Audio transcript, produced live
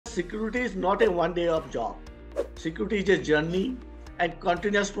Security is not a one day of job. Security is a journey and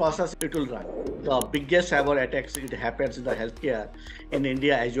continuous process it will run. The biggest cyber attacks it happens in the healthcare in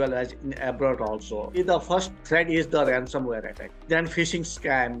India as well as in abroad also. The first threat is the ransomware attack. Then phishing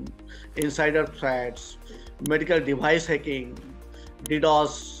scam, insider threats, medical device hacking,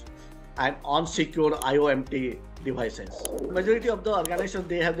 DDoS, and unsecure IoT devices. Majority of the organizations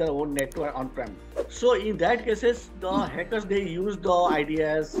they have their own network on-prem. So in that cases, the hackers they use the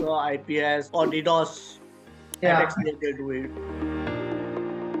IDS, IPS, or DDoS attacks they do it.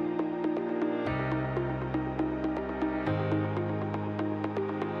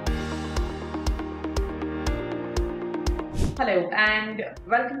 Hello and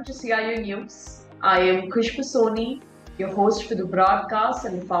welcome to CIO News. I am Khushbu Soni, your host for the broadcast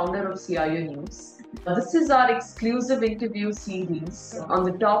and the founder of CIO News. This is our exclusive interview series on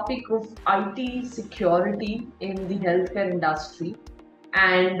the topic of IT security in the healthcare industry.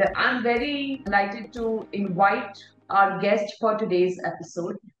 And I'm very delighted to invite our guest for today's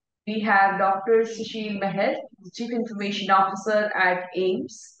episode. We have Dr. Sushil Meher, Chief Information Officer at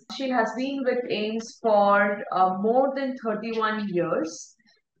AIIMS. Sushil has been with AIIMS for more than 31 years.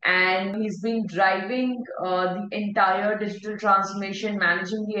 And he's been driving the entire digital transformation,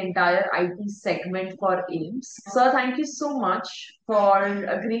 managing the entire IT segment for AIIMS. Sir, thank you so much for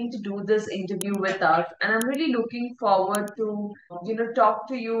agreeing to do this interview with us. And I'm really looking forward to, talk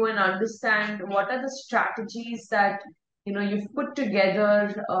to you and understand what are the strategies that you've put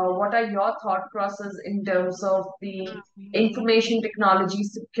together. What are your thought process in terms of the information technology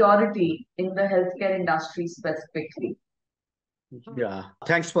security in the healthcare industry specifically? Yeah,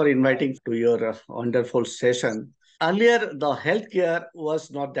 thanks for inviting to your wonderful session. Earlier, the healthcare was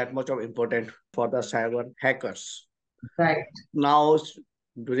not that much of important for the cyber hackers. Right. Now,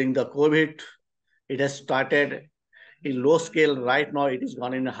 during the COVID, it has started in low scale. Right now, it is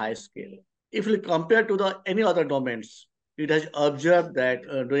gone in a high scale. If we compare to the any other domains, it has observed that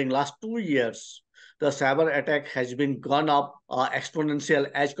during last 2 years, the cyber attack has been gone up exponential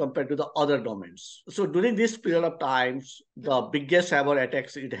as compared to the other domains. So during this period of times, the biggest cyber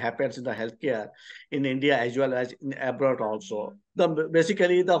attacks it happens in the healthcare in India as well as in abroad also.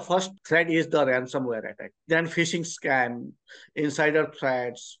 Basically, the first threat is the ransomware attack. Then phishing scam, insider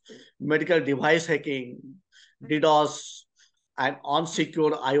threats, medical device hacking, DDoS, and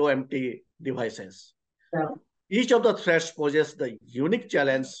unsecure IoT devices. Yeah. Each of the threats poses the unique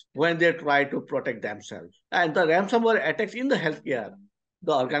challenge when they try to protect themselves. And the ransomware attacks in the healthcare,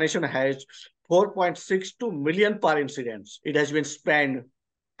 the organization has 4.62 million per incidents. It has been spent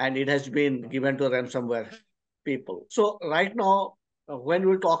and it has been given to ransomware people. So right now, when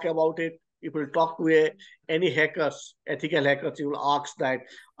we talk about it, if we talk to any hackers, ethical hackers, you will ask that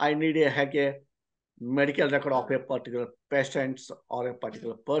I need a hacker medical record of a particular patient or a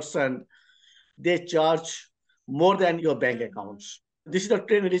particular person. They charge more than your bank accounts. This is the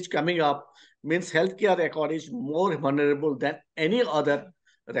trend which is coming up, means healthcare record is more vulnerable than any other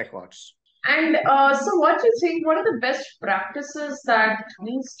records. And so what do you think, what are the best practices that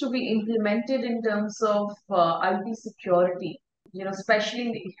needs to be implemented in terms of IT security, especially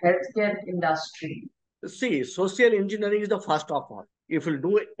in the healthcare industry? See, social engineering is the first of all. If you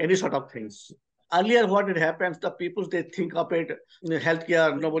do any sort of things. Earlier, what it happens, the people, they think of it in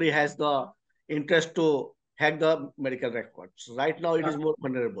healthcare, nobody has the interest to hack the medical records. Right now, it is more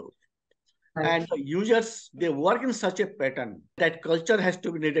vulnerable. Right. And the users, they work in such a pattern that culture has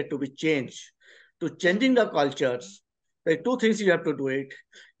to be needed to be changed. To changing the cultures, there are two things you have to do it.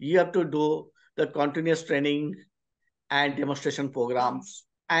 You have to do the continuous training and demonstration programs.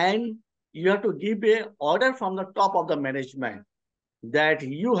 And you have to give an order from the top of the management that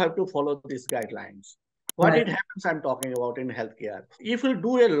you have to follow these guidelines. What it happens, I'm talking about in healthcare. If you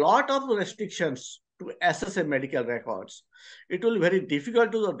do a lot of restrictions to assess a medical records, it will be very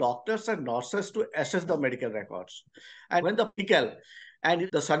difficult to the doctors and nurses to assess the medical records. And when the medical and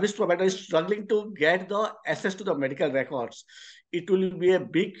the service provider is struggling to get the access to the medical records, it will be a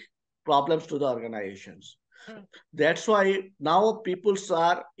big problem to the organizations. That's why now people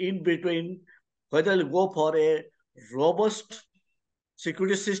are in between whether they'll go for a robust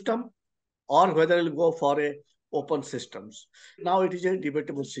security system or whether it'll go for a open systems. Now it is a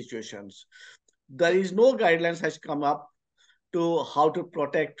debatable situations. There is no guidelines has come up to how to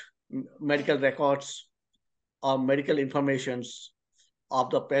protect medical records or medical informations of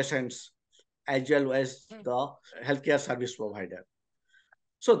the patients as well as the healthcare service provider.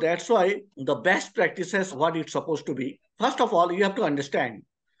 So that's why the best practices, what it's supposed to be. First of all, you have to understand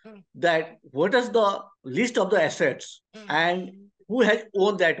that what is the list of the assets and who has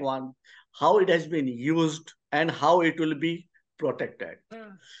owned that one, how it has been used, and how it will be protected.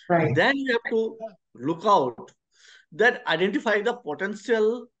 Right. Then you have to look out that identify the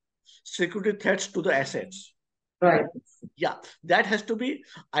potential security threats to the assets. Right. Yeah, that has to be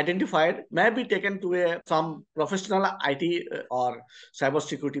identified, may be taken to some professional IT or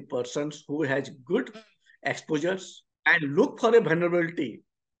cybersecurity persons who has good exposures, and look for a vulnerability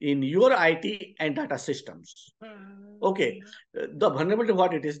in your IT and data systems. Okay, the vulnerability,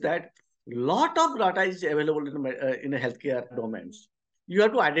 what it is that lot of data is available in a healthcare domains. You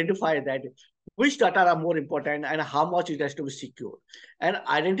have to identify that which data are more important and how much it has to be secure, and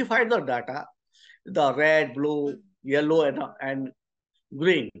identify the data, the red, blue, yellow, and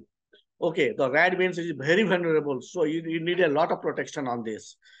green. Okay, the red means it is very vulnerable, so you need a lot of protection on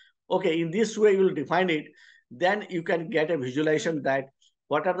this. Okay, in this way you will define it, then you can get a visualization that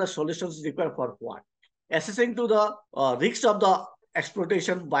what are the solutions required for what. Assessing to the risks of the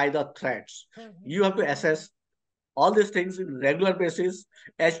exploitation by the threats, you have to assess all these things in regular basis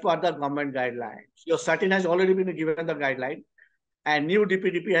as per the government guidelines. Your certain has already been given the guideline, and new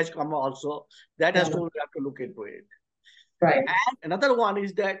DPDP has come also. That has to we have to look into it. Right. And another one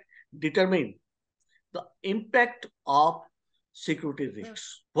is that determine the impact of security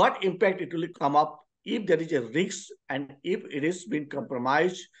risks. What impact it will come up if there is a risk, and if it is been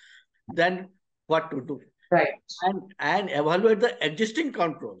compromised, then what to do. Right. And evaluate the existing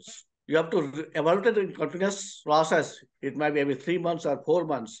controls. You have to evaluate it in continuous process. It might be every 3 months or 4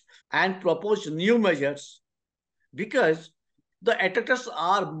 months, and propose new measures, because the attackers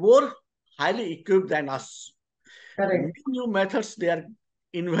are more highly equipped than us. Correct. New methods they are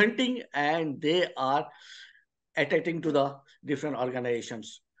inventing, and they are attacking to the different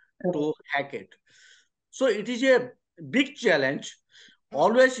organizations to hack it. So it is a big challenge.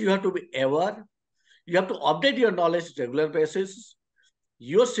 Always you have to be aware. You have to update your knowledge regular basis.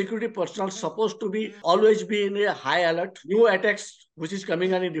 Your security personnel supposed to be always be in a high alert. New attacks which is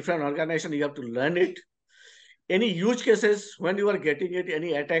coming on in different organization, you have to learn it. Any use cases when you are getting it,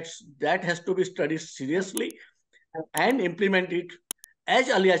 any attacks, that has to be studied seriously and implement it as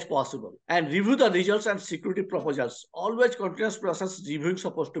early as possible, and review the results and security proposals. Always continuous process reviewing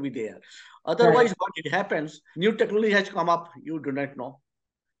supposed to be there. Otherwise, right, what it happens, new technology has come up, you do not know.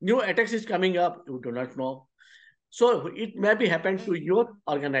 New attacks is coming up, you do not know. So it may be happen to your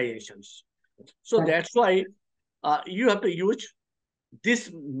organizations. So right, that's why you have to use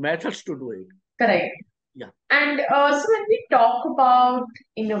these methods to do it. Correct. Yeah. And so when we talk about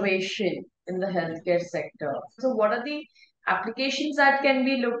innovation in the healthcare sector, so what are the applications that can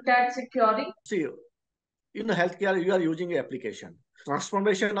be looked at securing? See, in healthcare, you are using an application.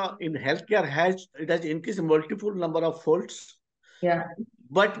 Transformation in healthcare has increased multiple number of folds. Yeah.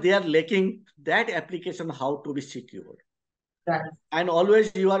 But they are lacking that application how to be secure. Right. And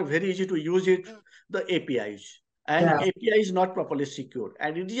always you are very easy to use it, the APIs. And yeah, API is not properly secured.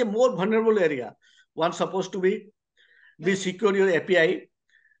 And it is a more vulnerable area. One supposed to be secure your API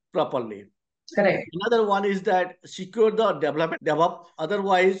properly. Correct. Another one is that secure the development, DevOps.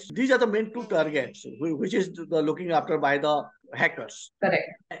 Otherwise, these are the main two targets, which is the looking after by the hackers. Correct.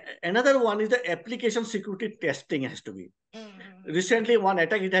 Another one is the application security testing has to be. Recently, one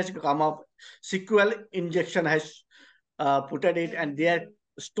attack it has come up. SQL injection has put at it, and they have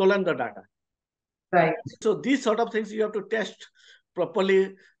stolen the data. Right. So these sort of things you have to test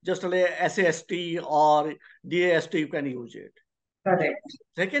properly. Just like SAST or DAST, you can use it. Correct.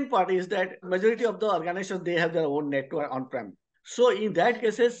 Second part is that majority of the organizations, they have their own network on-prem. So in that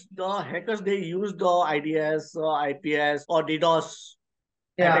cases, the hackers, they use the IDS, IPS, or DDoS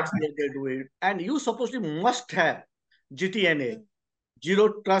attacks, they do it. And you supposedly must have GTNA,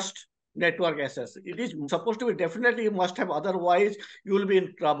 Zero Trust Network Access. It is supposed to be definitely you must have, otherwise you will be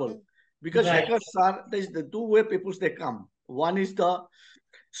in trouble. Because right, hackers are, there's the two way people they come. One is the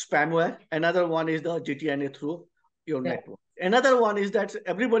spamware, another one is the GTNA through your network. Another one is that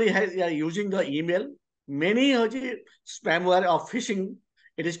everybody has using the email. Many spamware or phishing,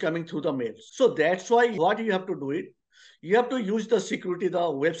 it is coming through the mails. So that's why what you have to do it. You have to use the security,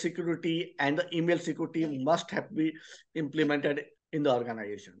 the web security and the email security must have to be implemented in the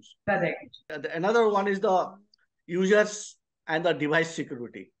organizations. Correct. Another one is the users and the device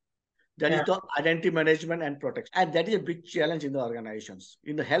security. That is the identity management and protection. And that is a big challenge in the organizations.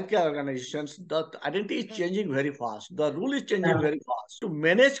 In the healthcare organizations, the identity is changing very fast. The rule is changing very fast. To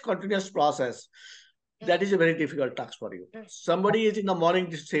manage continuous process, that is a very difficult task for you. Somebody is in the morning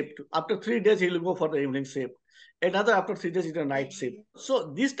shift. After 3 days, he will go for the evening shift. Another after 3 days is a night shift.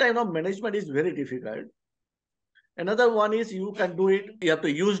 So this kind of management is very difficult. Another one is you can do it. You have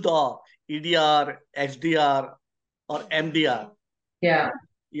to use the EDR, XDR, or MDR. Yeah.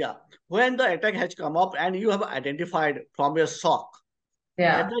 Yeah. When the attack has come up and you have identified from your SOC,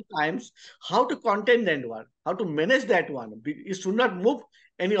 Yeah. at that times, how to contain that one, how to manage that one. It should not move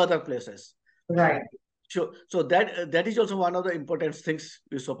any other places. Right. So that is also one of the important things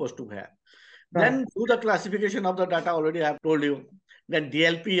you're supposed to have. Right. Then do the classification of the data, already I have told you. Then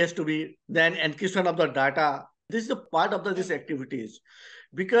DLP has to be, then encryption of the data. This is a part of these activities,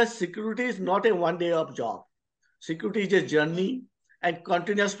 because security is not a one day of job. Security is a journey and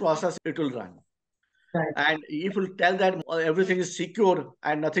continuous process it will run. Right. And if you tell that everything is secure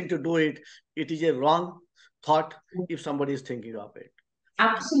and nothing to do it, it is a wrong thought if somebody is thinking of it.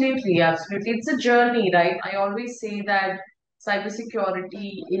 Absolutely, absolutely. It's a journey, right? I always say that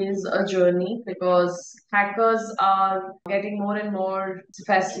cybersecurity is a journey because hackers are getting more and more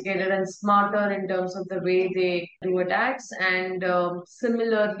sophisticated and smarter in terms of the way they do attacks, and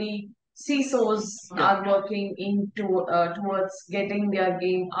similarly, CISOs are working towards getting their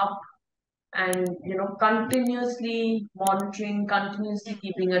game up and continuously monitoring, continuously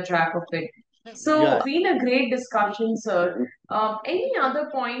keeping a track of it. So, Yeah. it's been a great discussion, sir. Any other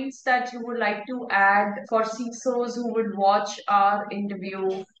points that you would like to add for CISOs who would watch our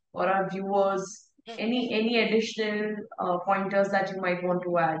interview or our viewers? Any additional pointers that you might want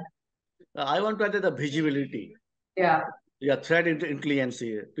to add? I want to add the visibility. Yeah. Yeah, threat intelligence.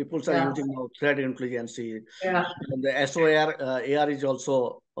 People are Yeah. using now threat intelligence. Yeah. And the SOAR, AR is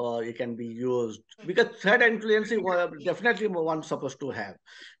also it can be used, because threat intelligence definitely one supposed to have,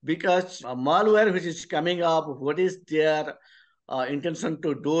 because malware which is coming up, what is their intention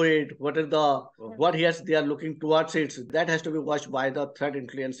to do it, what yes they are looking towards it, that has to be watched by the threat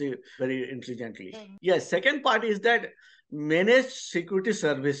intelligence very intelligently. Yes, second part is that managed security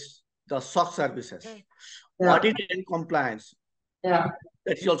service, the SOC services, Yeah. audit and compliance, Yeah.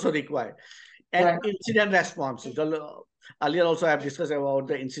 that is also required. And Right. incident response. Earlier also I have discussed about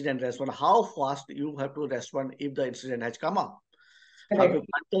the incident response, how fast you have to respond if the incident has come up, how to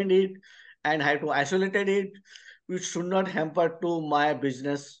contain it and how to isolate it, which should not hamper to my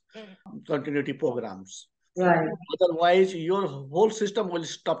business continuity programs. Right. Otherwise, your whole system will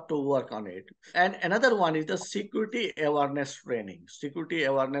stop to work on it. And another one is the security awareness training. Security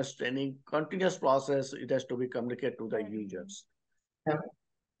awareness training, continuous process, it has to be communicated to the users. Yeah.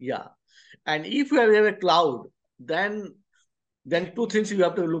 Yeah. And if you have a cloud, then two things you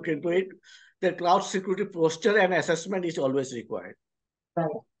have to look into it. The cloud security posture and assessment is always required. Right.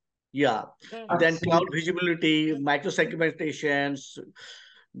 Yeah. Then cloud visibility, microsegmentations,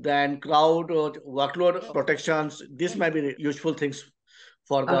 then cloud workload protections. These might be useful things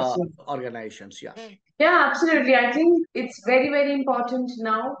for the organizations. Yeah. Yeah, absolutely. I think it's very, very important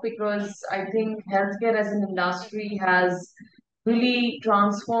now because I think healthcare as an industry has really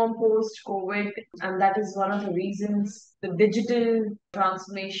transformed post COVID, and that is one of the reasons the digital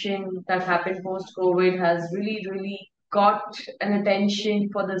transformation that happened post COVID has really, really got an attention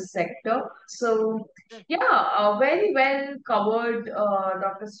for the sector. So, yeah, very well covered,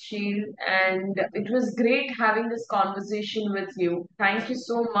 Dr. Sushil, and it was great having this conversation with you. Thank you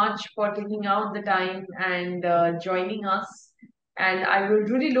so much for taking out the time and joining us. And I will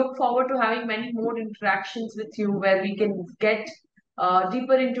really look forward to having many more interactions with you where we can get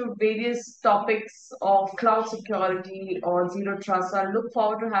deeper into various topics of cloud security or zero trust. So I look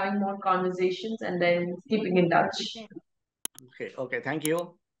forward to having more conversations and then keeping in touch. Okay. Thank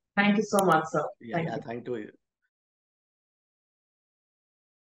you. Thank you so much, sir. Yeah. Thank you.